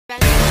Hey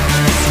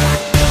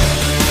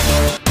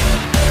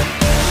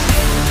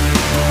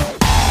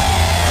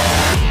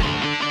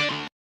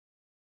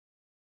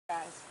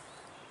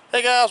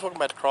guys, welcome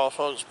back to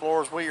Crossroads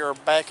Explorers. We are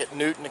back at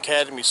Newton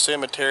Academy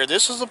Cemetery.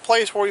 This is the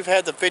place where we've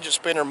had the fidget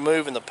spinner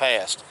move in the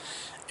past.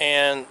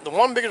 And the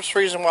one biggest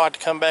reason why I like to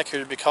come back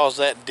here is because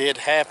that did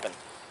happen.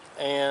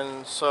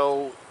 And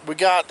so we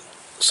got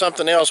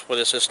something else with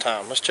us this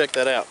time. Let's check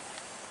that out.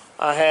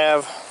 I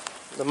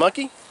have the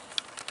monkey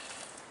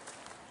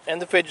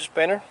and the fidget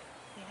spinner.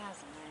 He has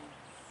a name.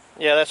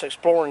 Yeah, that's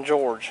Exploring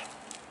George.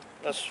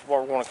 That's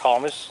what we're going to call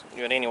him.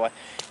 Anyway,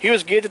 he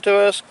was given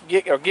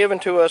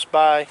to us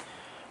by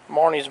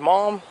Marnie's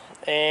mom,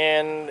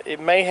 and it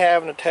may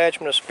have an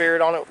attachment of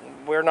spirit on it.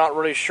 We're not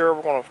really sure.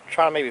 We're going to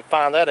try to maybe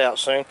find that out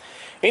soon.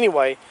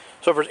 Anyway,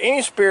 so if there's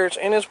any spirits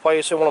in this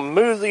place that want to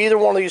move either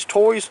one of these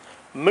toys,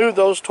 move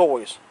those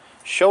toys.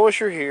 Show us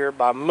you're here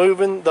by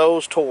moving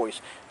those toys.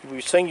 If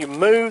we've seen you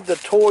move the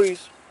toy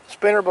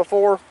spinner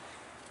before,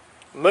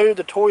 move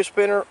the toy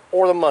spinner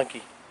or the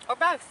monkey. Or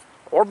both.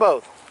 Or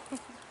both.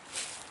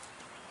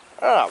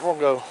 Alright, we'll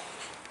go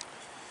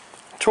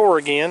tour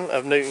again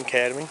of Newton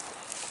Academy.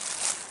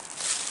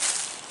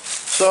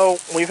 So,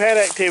 we've had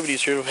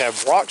activities here. We've had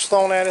rocks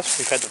thrown at us.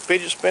 We've had the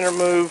fidget spinner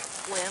move.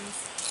 Limbs.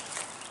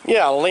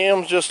 Yeah,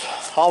 limbs just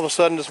all of a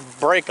sudden just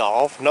break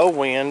off. No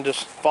wind,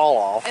 just fall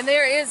off. And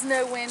there is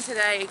no wind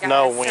today, guys.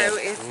 No wind. So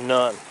if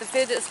none. the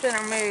fidget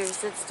spinner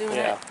moves, it's doing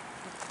it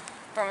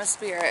from a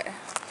spirit.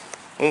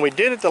 When we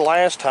did it the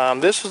last time,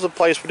 this is the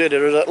place we did it.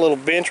 There's that little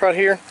bench right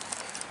here.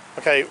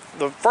 Okay,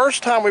 the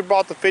first time we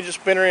brought the fidget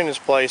spinner in this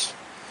place,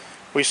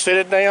 we set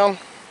it down,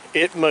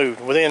 it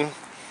moved within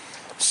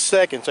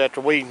seconds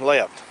after we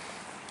left.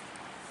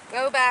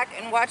 Go back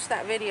and watch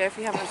that video if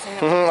you haven't seen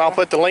it. I'll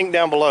put the link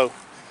down below.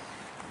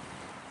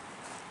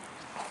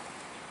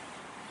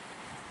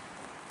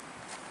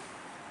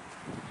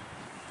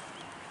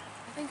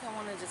 I think I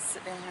want to just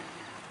sit down right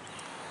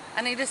here.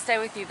 I need to stay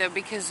with you though,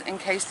 because in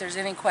case there's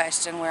any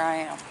question where I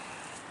am,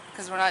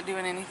 because we're not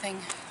doing anything.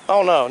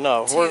 Oh no,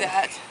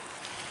 that.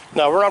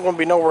 No, we're not going to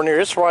be nowhere near.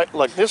 It's right.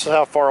 Look, this is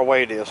how far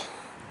away it is.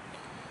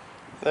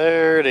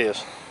 There it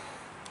is.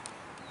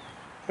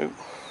 Oop.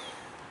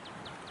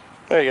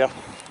 There you go.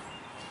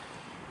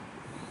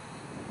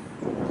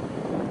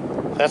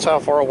 That's how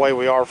far away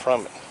we are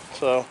from it.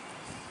 So,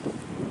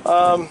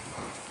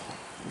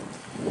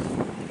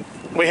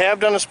 we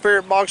have done a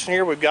spirit box in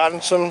here. We've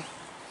gotten some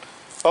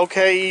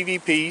okay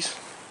EVPs.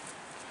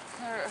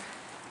 They're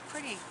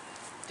pretty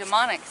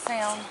demonic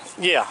sounds.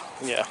 Yeah,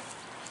 yeah.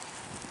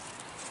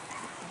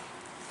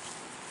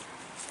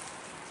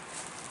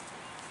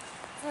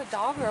 Is it a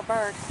dog or a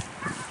bird?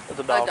 It's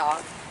a dog. A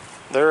dog.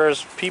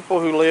 There's people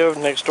who live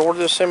next door to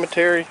this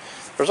cemetery.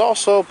 There's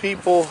also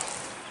people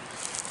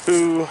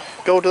who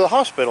go to the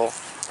hospital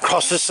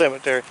across this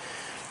cemetery.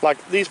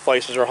 Like these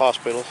places are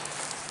hospitals.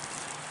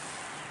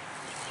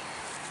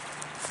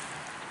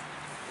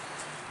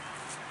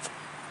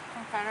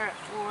 Confederate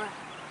or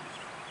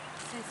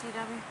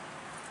CCW.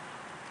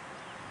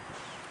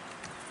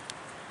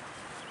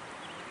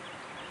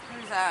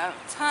 There's a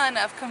ton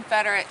of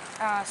Confederate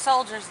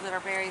soldiers that are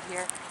buried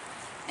here,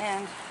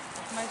 and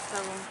most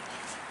of them.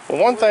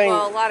 Well, one thing.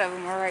 Well, a lot of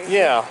them are right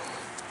Yeah.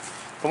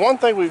 The one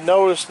thing we've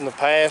noticed in the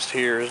past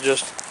here is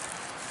just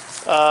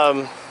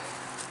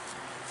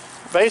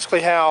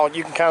basically how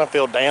you can kind of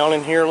feel down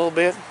in here a little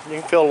bit. You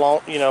can feel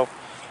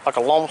like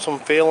a lonesome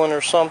feeling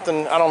or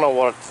something. I don't know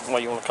what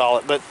you want to call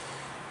it, but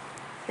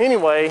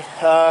anyway,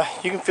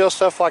 you can feel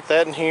stuff like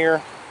that in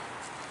here.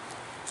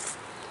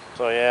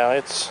 So yeah,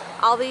 it's.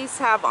 All these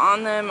have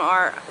on them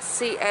are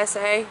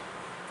CSA,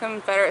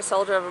 Confederate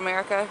Soldier of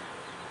America.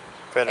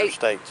 Confederate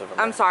States of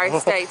America. I'm sorry,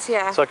 states,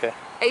 yeah. It's okay.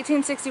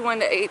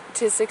 1861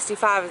 to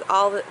 65 is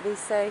all that these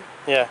say.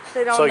 Yeah.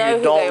 They don't so know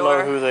you don't who they know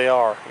were. who they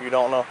are. You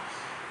don't know.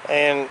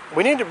 And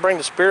we need to bring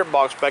the spirit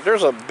box back.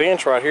 There's a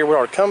bench right here. We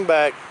ought to come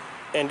back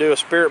and do a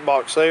spirit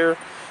box there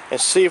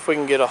and see if we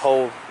can get a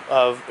hold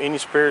of any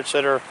spirits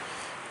that are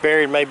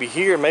buried maybe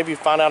here, maybe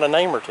find out a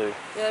name or two.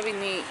 Yeah, that'd be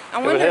neat. I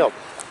It would wonder help.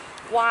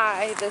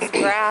 why this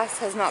grass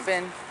has not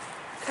been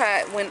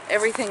cut when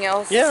everything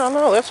else Yeah, I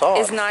know, that's odd.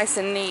 is nice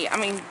and neat. I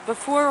mean,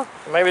 before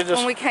Maybe just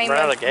when we came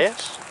ran out a of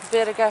gas?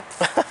 bit ago.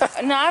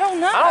 No, I don't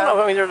know. I don't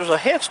know. I mean, there's a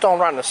headstone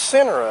right in the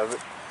center of it.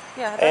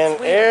 Yeah, that's And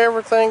weird.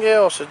 everything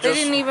else is just They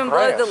didn't even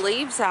grass. blow the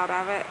leaves out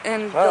of it.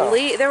 And Oh.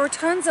 there were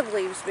tons of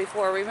leaves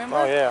before, remember?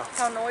 Oh, yeah.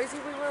 How noisy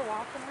we were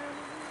walking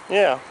around?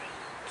 Yeah.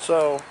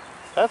 So,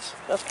 that's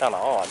kind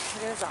of odd.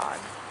 It is odd.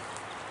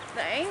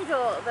 The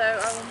angel,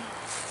 though,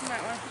 you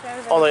might want to go there. Oh,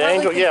 the Probably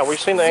angel, could yeah, we've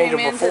seen the zoom angel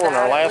into before in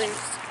our that at last.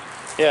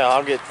 least. Yeah,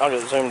 I'll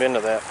get zoomed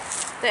into that.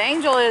 The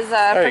angel is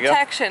There you go.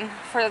 protection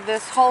for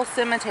this whole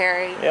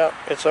cemetery. Yeah,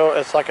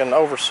 it's like an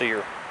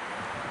overseer,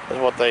 is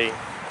what they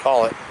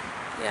call it,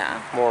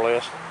 Yeah. more or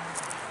less.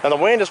 And the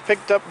wind has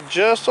picked up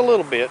just a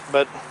little bit,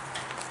 but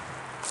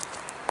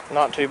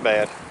not too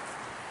bad.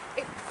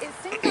 It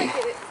seems like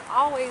it's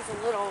always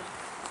a little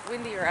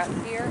windier up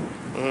here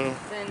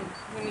Mm-hmm. than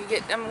when you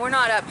get. I mean, we're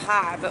not up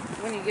high, but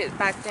when you get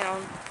back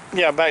down.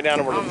 Yeah, back down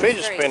to where the On the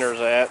fidget streets.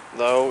 spinner's at,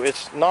 though,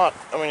 it's not.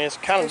 I mean, it's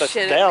kind It of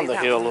shouldn't down be the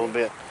that hill a little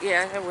windy. bit.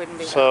 Yeah, it wouldn't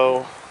be.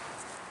 So,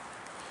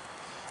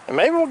 and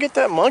maybe we'll get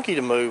that monkey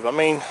to move. I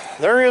mean,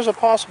 there is a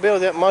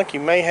possibility that monkey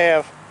may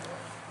have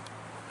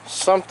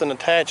something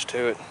attached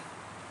to it.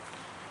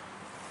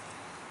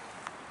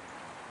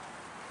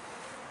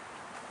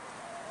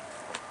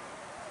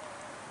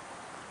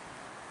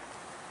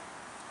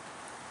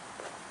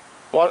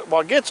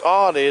 What gets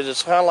odd is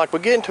it's kind of like we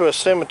get into a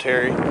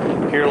cemetery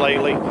here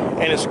lately,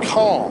 and it's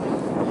calm.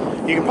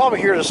 You can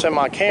probably hear this in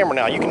my camera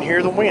now. You can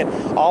hear the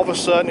wind. All of a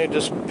sudden, it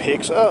just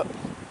picks up.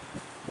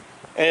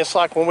 And it's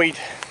like when we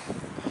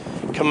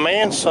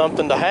command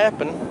something to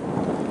happen,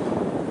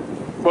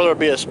 whether it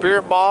be a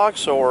spirit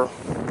box or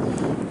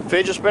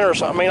fidget spinner or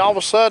something. I mean, all of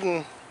a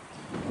sudden,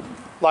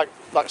 like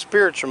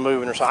spirits are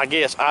moving or something. I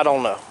guess, I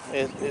don't know.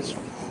 It's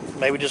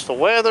maybe just the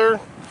weather,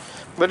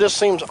 but it just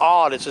seems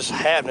odd. It's just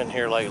happening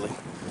here lately.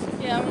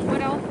 Yeah, I mean,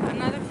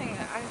 another thing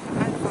that I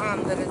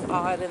find that is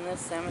odd in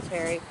this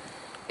cemetery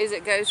is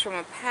it goes from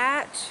a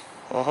patch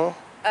of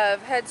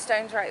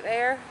headstones right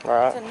there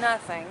to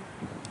nothing.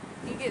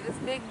 You get this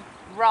big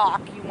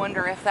rock, you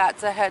wonder if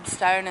that's a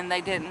headstone and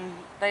they didn't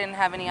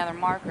have any other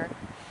marker.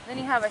 Then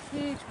you have a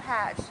huge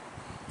patch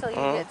till you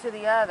get to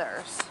the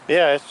others.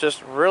 Yeah, it's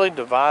just really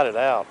divided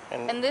out.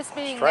 And this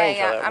being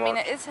I mean,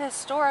 it's a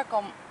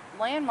historical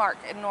landmark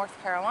in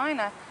North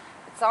Carolina.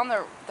 It's on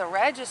the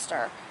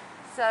register.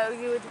 So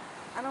you would,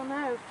 I don't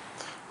know.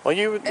 Well,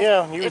 you would,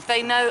 if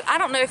they know, I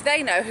don't know if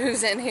they know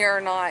who's in here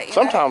or not.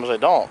 Sometimes they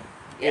don't.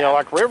 Yeah. You know,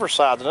 like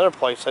Riverside's another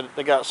place that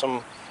they got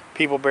some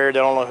people buried. They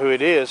don't know who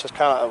it is. It's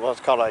kind of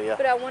what's called a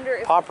but I wonder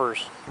if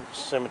pauper's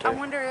cemetery. I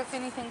wonder if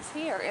anything's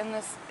here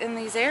in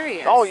these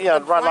areas. Oh yeah,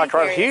 the right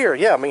areas. here.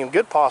 Yeah, I mean,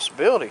 good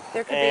possibility.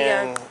 There could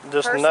and be a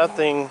just person.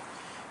 nothing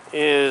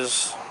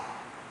is.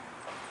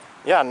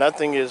 Yeah,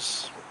 nothing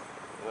is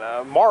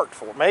marked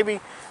for.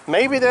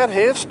 Maybe that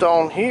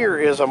headstone here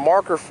is a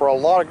marker for a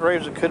lot of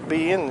graves that could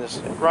be in this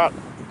one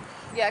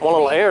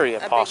little area,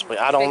 possibly.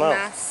 I don't know.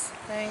 Mass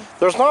thing.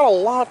 There's not a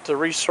lot to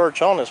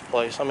research on this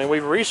place. I mean,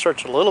 we've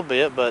researched a little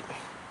bit, but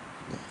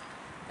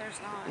There's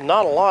not.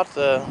 not a lot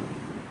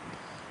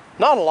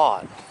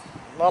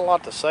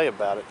to say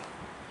about it.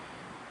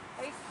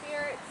 Hey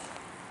spirits,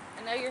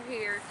 I know you're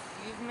here.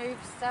 You've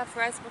moved stuff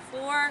for us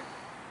before.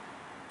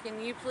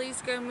 Can you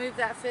please go move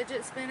that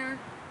fidget spinner?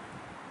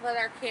 Let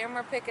our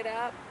camera pick it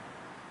up.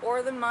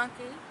 Or the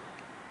monkey.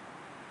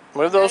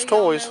 Move those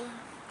toys.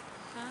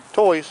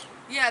 Toys.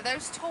 Yeah,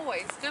 those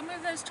toys. Go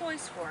move those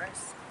toys for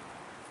us.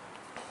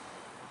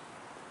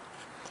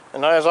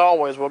 And as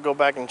always, we'll go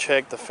back and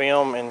check the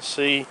film and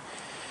see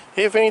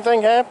if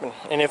anything happened.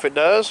 And if it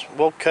does,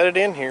 we'll cut it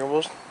in here.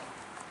 We'll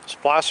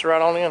splice it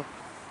right on in.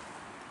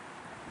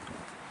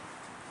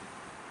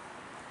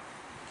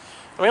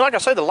 I mean, like I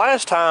said, the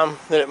last time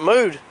that it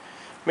moved,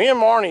 me and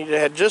Marnie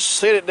had just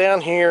sit it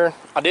down here.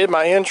 I did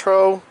my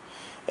intro,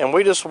 and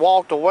we just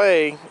walked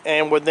away,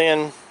 and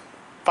within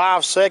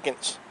 5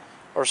 seconds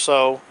or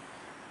so,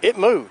 it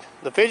moved.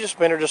 The fidget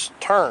spinner just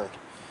turned.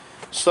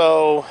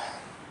 So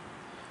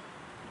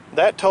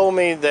that told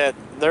me that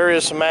there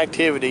is some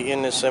activity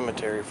in this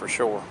cemetery for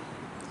sure.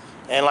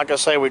 And like I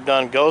say, we've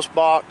done ghost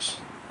box.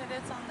 But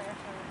it's on their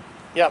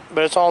terms. Yep,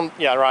 but it's on,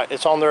 yeah, right,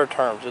 it's on their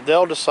terms.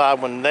 They'll decide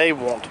when they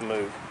want to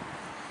move,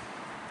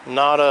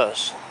 not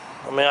us.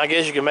 I mean, I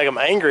guess you can make them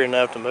angry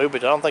enough to move,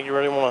 but I don't think you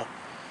really want to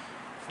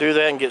do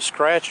that and get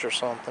scratched or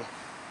something.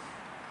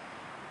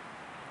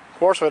 Of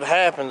course, if it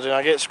happens and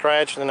I get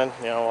scratched, and then,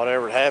 you know,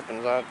 whatever it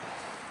happens,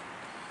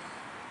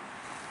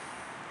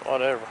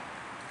 whatever.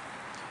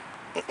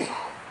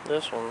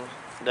 This one's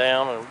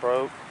down and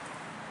broke.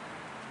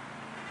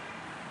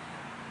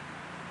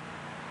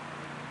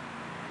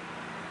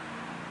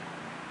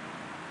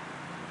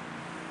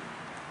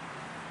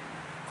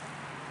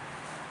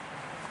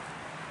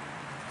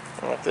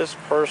 Like this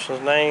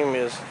person's name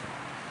is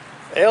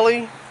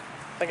Ellie. I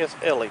think it's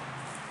Ellie.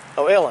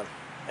 Oh, Ellen.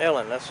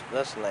 Ellen, that's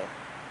the name.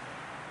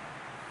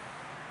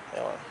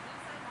 Ellen.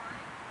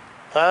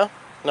 Huh?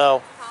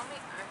 No.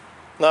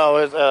 No,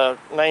 it's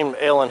named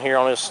Ellen here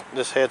on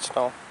this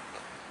headstone.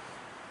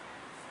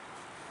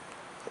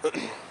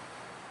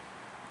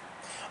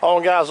 Oh,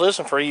 and guys,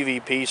 listen for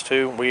EVPs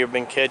too. We have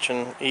been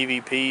catching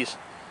EVPs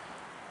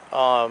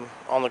on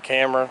the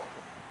camera,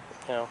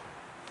 you know,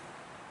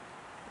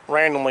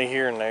 randomly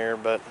here and there,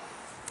 but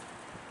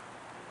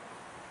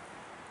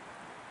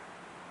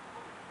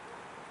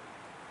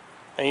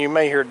and you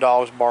may hear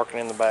dogs barking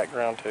in the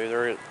background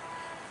too.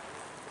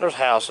 There's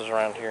houses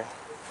around here.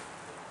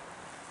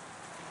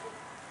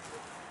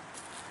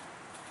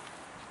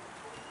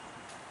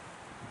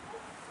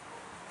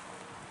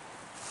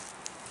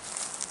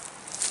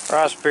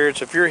 Alright,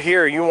 spirits, if you're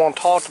here, you want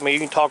to talk to me, you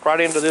can talk right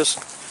into this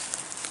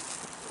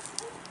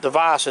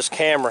device, this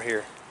camera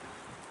here.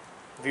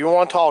 If you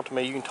want to talk to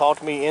me, you can talk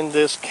to me in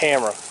this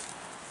camera.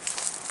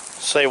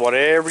 Say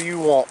whatever you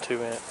want to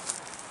in it.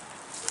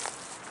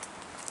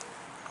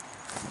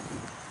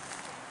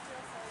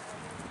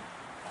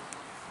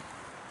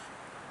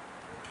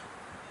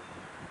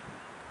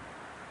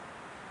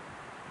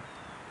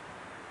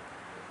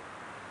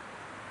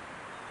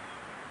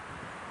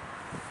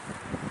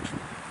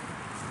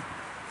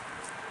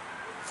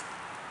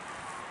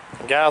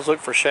 Guys look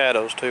for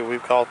shadows too.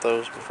 We've caught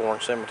those before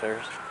in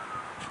cemeteries.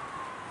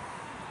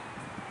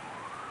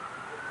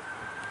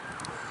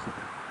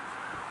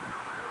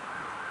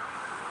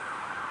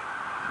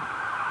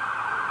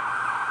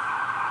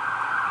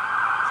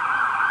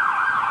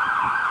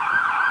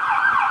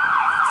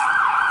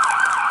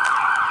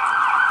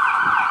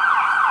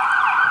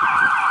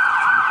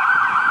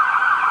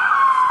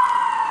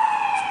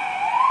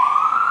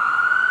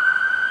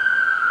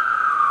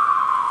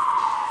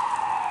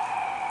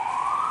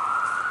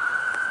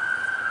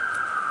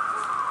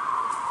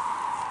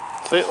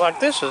 See, like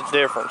this is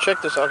different.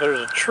 Check this out.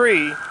 There's a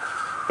tree,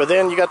 but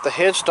then you got the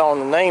headstone.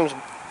 The name's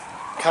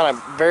kind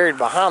of buried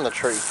behind the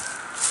tree.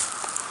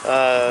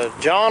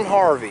 John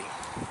Harvey.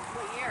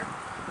 What year?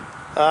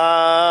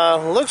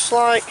 Looks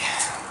like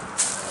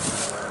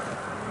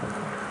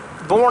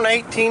born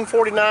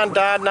 1849,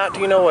 died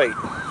 1908.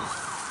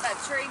 That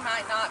tree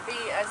might not be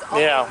as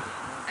old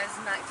as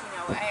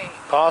 1908.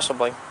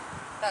 Possibly.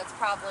 That's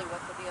probably what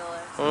the deal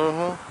is.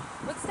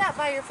 Mm-hmm. What's that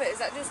by your foot? Is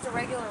that just a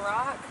regular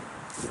rock?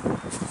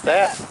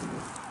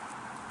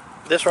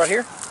 This right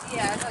here?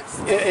 Yeah, it looks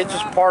It's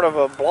just part of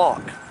a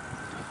block,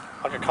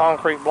 like a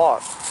concrete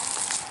block.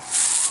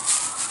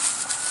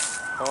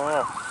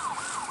 Oh.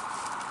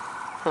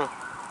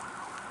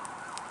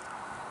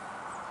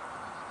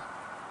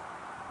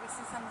 We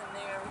see something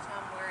new every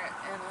time we're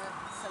in a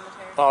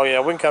cemetery. Oh yeah,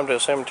 we can come to a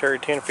cemetery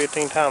 10 or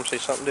 15 times, see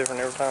something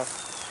different every time.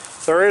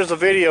 There is a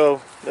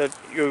video that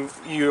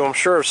you I'm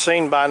sure have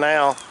seen by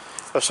now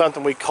of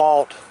something we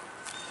caught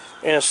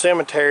in a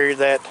cemetery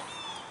that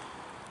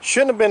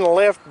shouldn't have been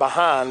left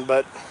behind,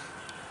 but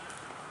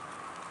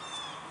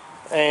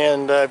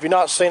if you're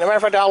not seen, as a matter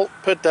of fact, I'll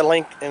put the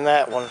link in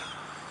that one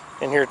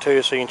in here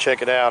too so you can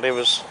check it out. It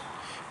was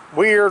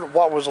weird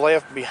what was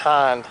left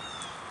behind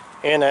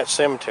in that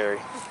cemetery.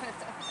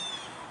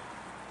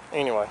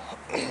 Anyway,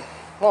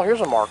 well, here's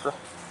a marker.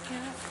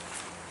 Yeah.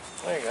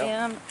 There you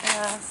go.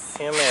 MS.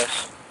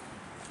 MS.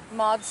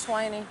 Maud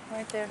Swaney,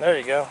 right there. There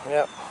you go.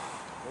 Yep.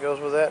 It goes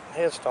with that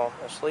headstone.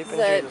 A sleeping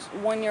That Jesus.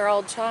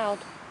 1-year-old child.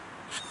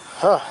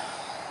 Huh.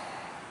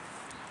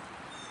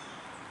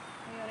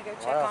 You want to go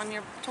check on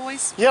your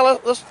toys? Yeah,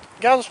 let's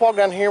guys, let's walk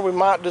down here. We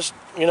might just,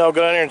 go down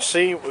there and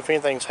see if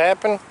anything's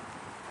happened,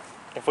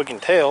 if we can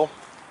tell.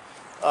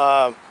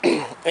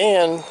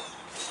 And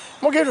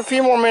we'll give it a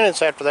few more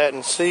minutes after that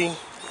and see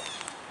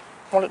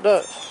what it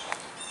does.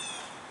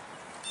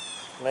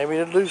 Maybe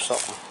it'll do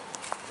something.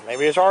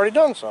 Maybe it's already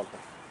done something.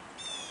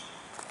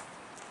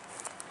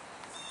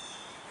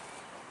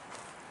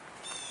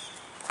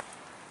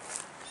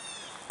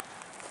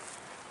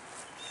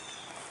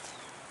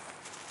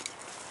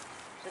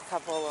 There's a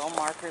couple of little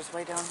markers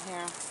way down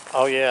here.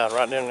 Oh yeah,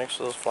 right there next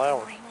to those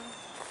flowers.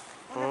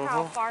 I wonder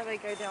how far they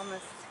go down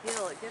this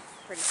hill. It gets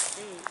pretty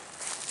steep.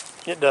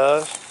 It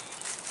does.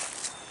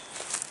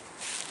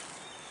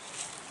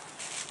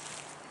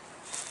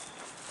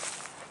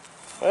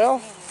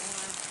 Well,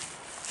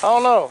 I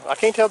don't know. I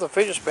can't tell if the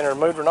fidget spinner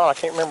moved or not. I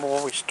can't remember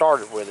where we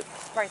started with it.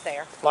 Right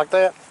there. Like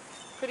that?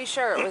 Pretty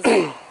sure it was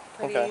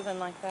pretty even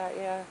like that,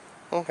 yeah.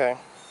 Okay.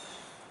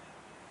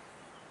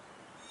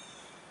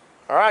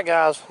 Alright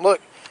guys, look.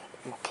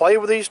 Play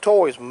with these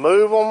toys.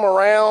 Move them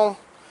around.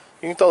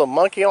 You can throw the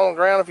monkey on the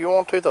ground if you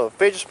want to. Throw the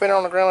fidget spinner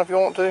on the ground if you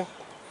want to.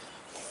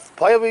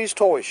 Play with these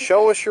toys.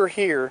 Show us you're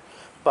here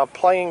by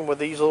playing with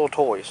these little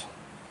toys.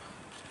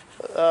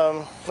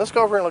 Let's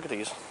go over and look at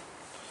these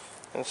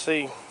and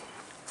see.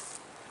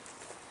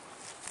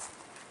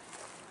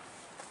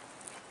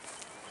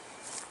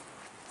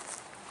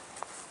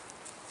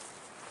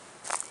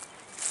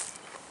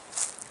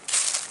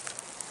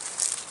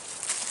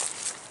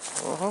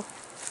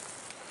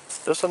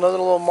 Just another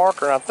little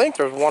marker. And I think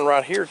there's one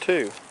right here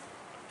too.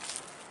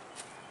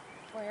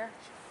 Where?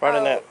 Right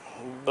in that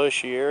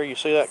bushy area. You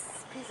see that?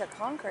 Piece of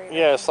concrete.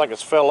 Yeah, it's like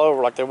it's fell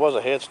over, like there was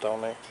a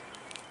headstone there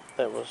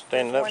that was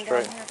standing up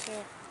straight. Down here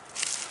too.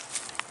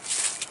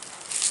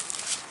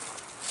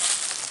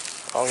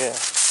 Oh yeah.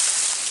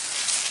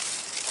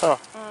 Huh.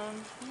 I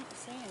don't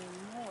see any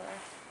more.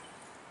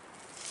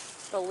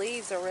 The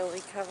leaves are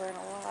really covering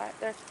a lot.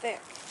 They're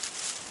thick.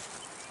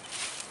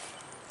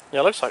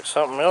 Yeah, it looks like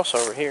something else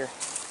over here.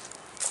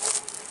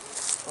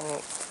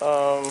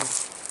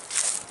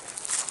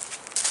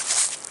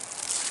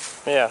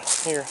 Yeah,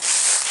 here.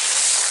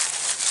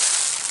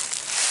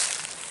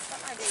 That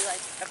might be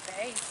like a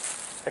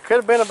base. It could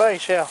have been a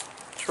base, yeah.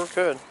 Sure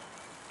could.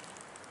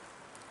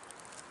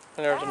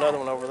 And there's another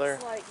one over there.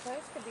 Like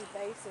those could be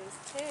bases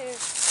too.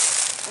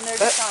 And they're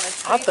just on a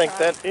tree I think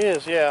trunk. that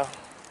is, yeah.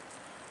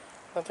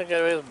 I think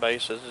that is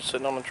bases. It's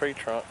sitting on the tree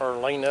trunk, or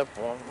leaned up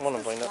one. One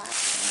of them leaned up.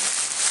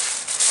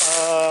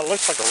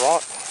 Looks like a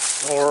rock,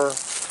 or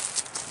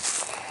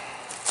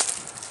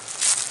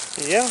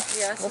yeah,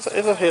 it's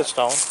a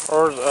headstone,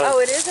 or oh,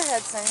 it is a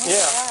headstone.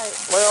 Yeah, Right.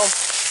 well,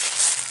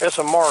 it's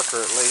a marker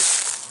at least.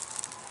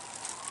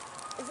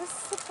 Is this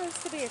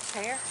supposed to be a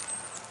chair?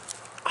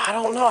 I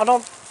don't know. I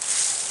don't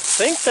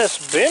think that's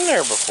been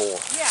there before.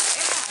 Yeah, it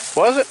has.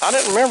 Was it? I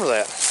didn't remember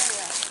that.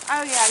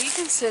 Oh yeah, you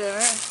can sit in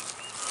it.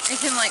 You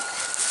can like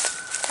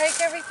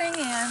take everything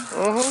in.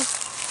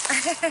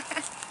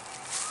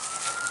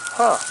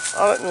 Huh.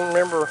 I didn't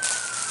remember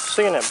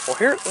seeing it before.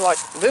 Here, like,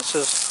 this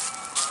is...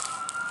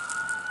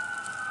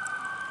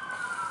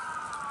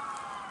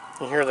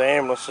 You hear the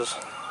ambulances.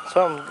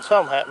 Something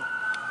happened.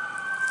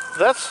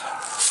 That's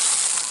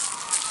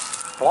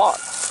blocked.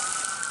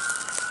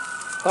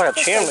 It's like a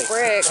chimney.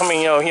 Brick. I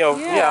mean,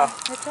 yeah.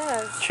 It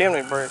does.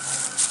 Chimney brick.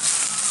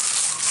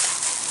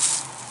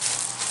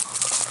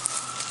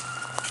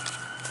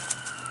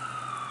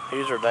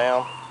 These are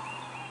down.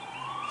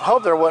 I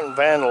hope there wasn't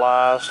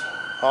vandalized.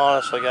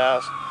 Honestly,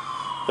 guys,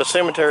 the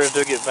cemeteries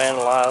do get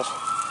vandalized.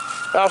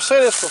 Now, I've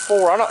said this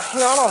before. I don't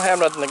have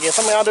nothing against.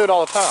 I mean, I do it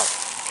all the time.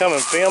 Come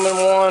and film in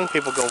one.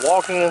 People go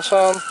walking in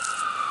some.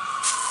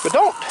 But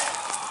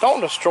don't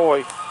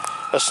destroy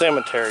a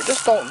cemetery.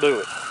 Just don't do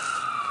it.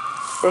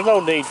 There's no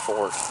need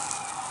for it.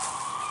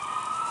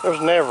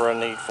 There's never a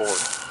need for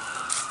it.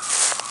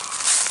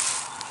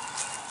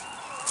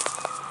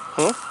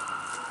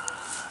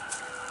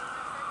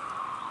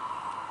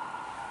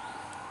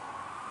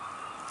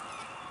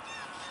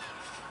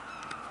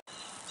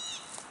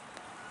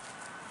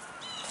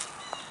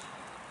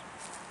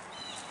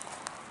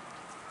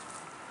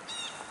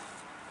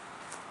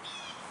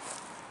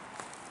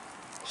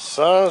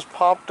 Sun's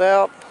popped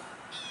out.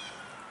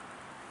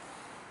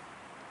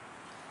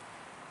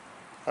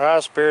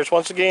 Alright, spirits,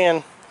 once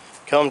again,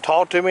 come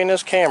talk to me in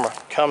this camera.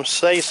 Come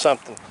say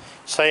something.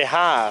 Say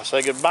hi,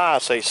 say goodbye,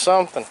 say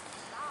something.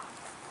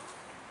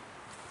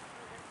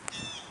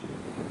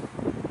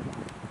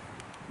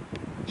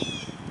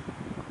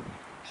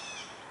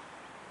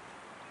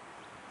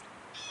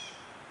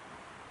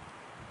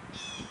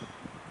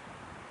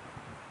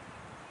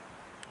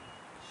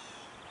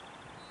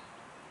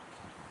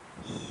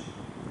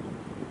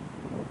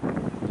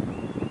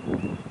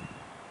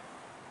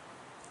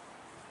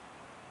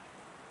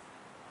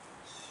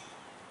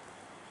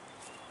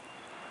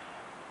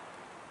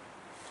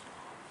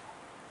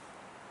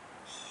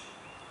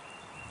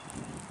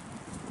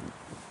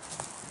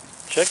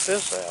 Check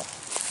this out.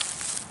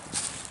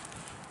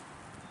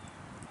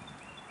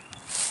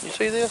 You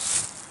see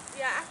this?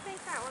 Yeah, I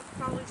think that one's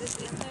probably just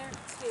in there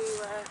to,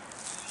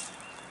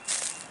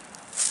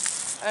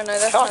 oh no,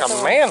 that's kind of like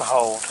a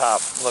manhole type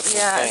looking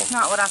thing. Yeah, it's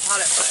not what I thought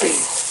it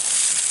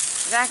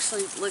was. It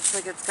actually looks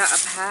like it's got a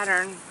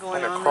pattern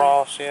going on. Like a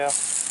cross, yeah.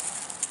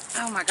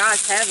 Oh my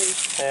gosh, heavy.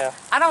 Yeah.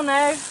 I don't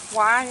know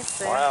why it's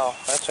there. Wow,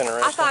 that's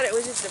interesting. I thought it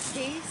was just a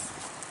piece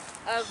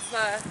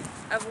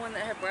of one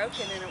that had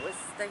broken, and it was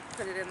they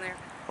put it in there.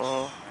 I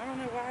don't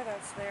know why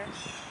that's there.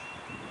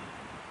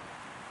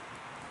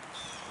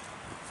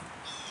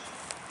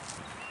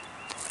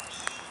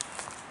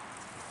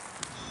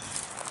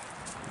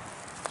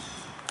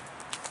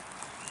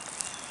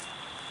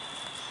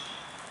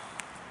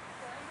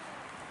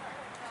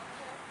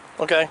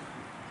 Okay.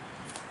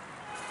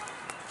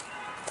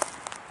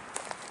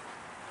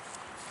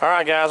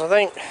 Alright guys, I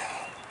think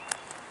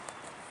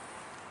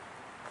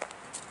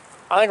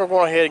we're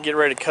going ahead and get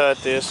ready to cut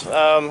this.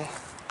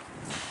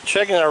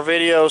 Checking our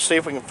videos, see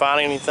if we can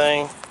find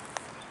anything.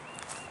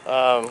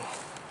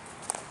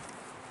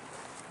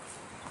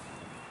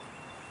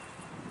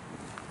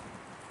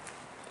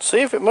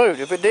 See if it moved.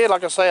 If it did,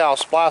 like I say, I'll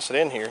splice it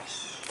in here.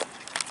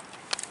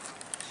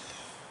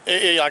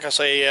 Like I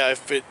say, yeah,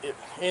 if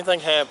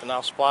anything happened,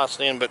 I'll splice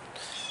it in, but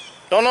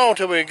don't know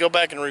until we go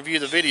back and review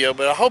the video.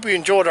 But I hope you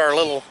enjoyed our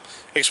little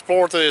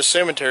explore through this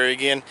cemetery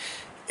again.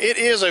 It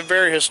is a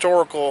very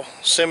historical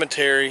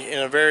cemetery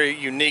and a very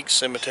unique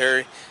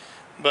cemetery,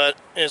 but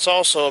it's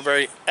also a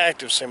very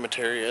active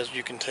cemetery, as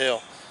you can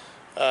tell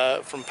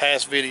from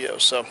past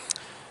videos. So,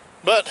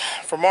 but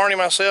for Marnie and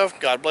myself,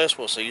 God bless.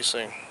 We'll see you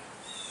soon.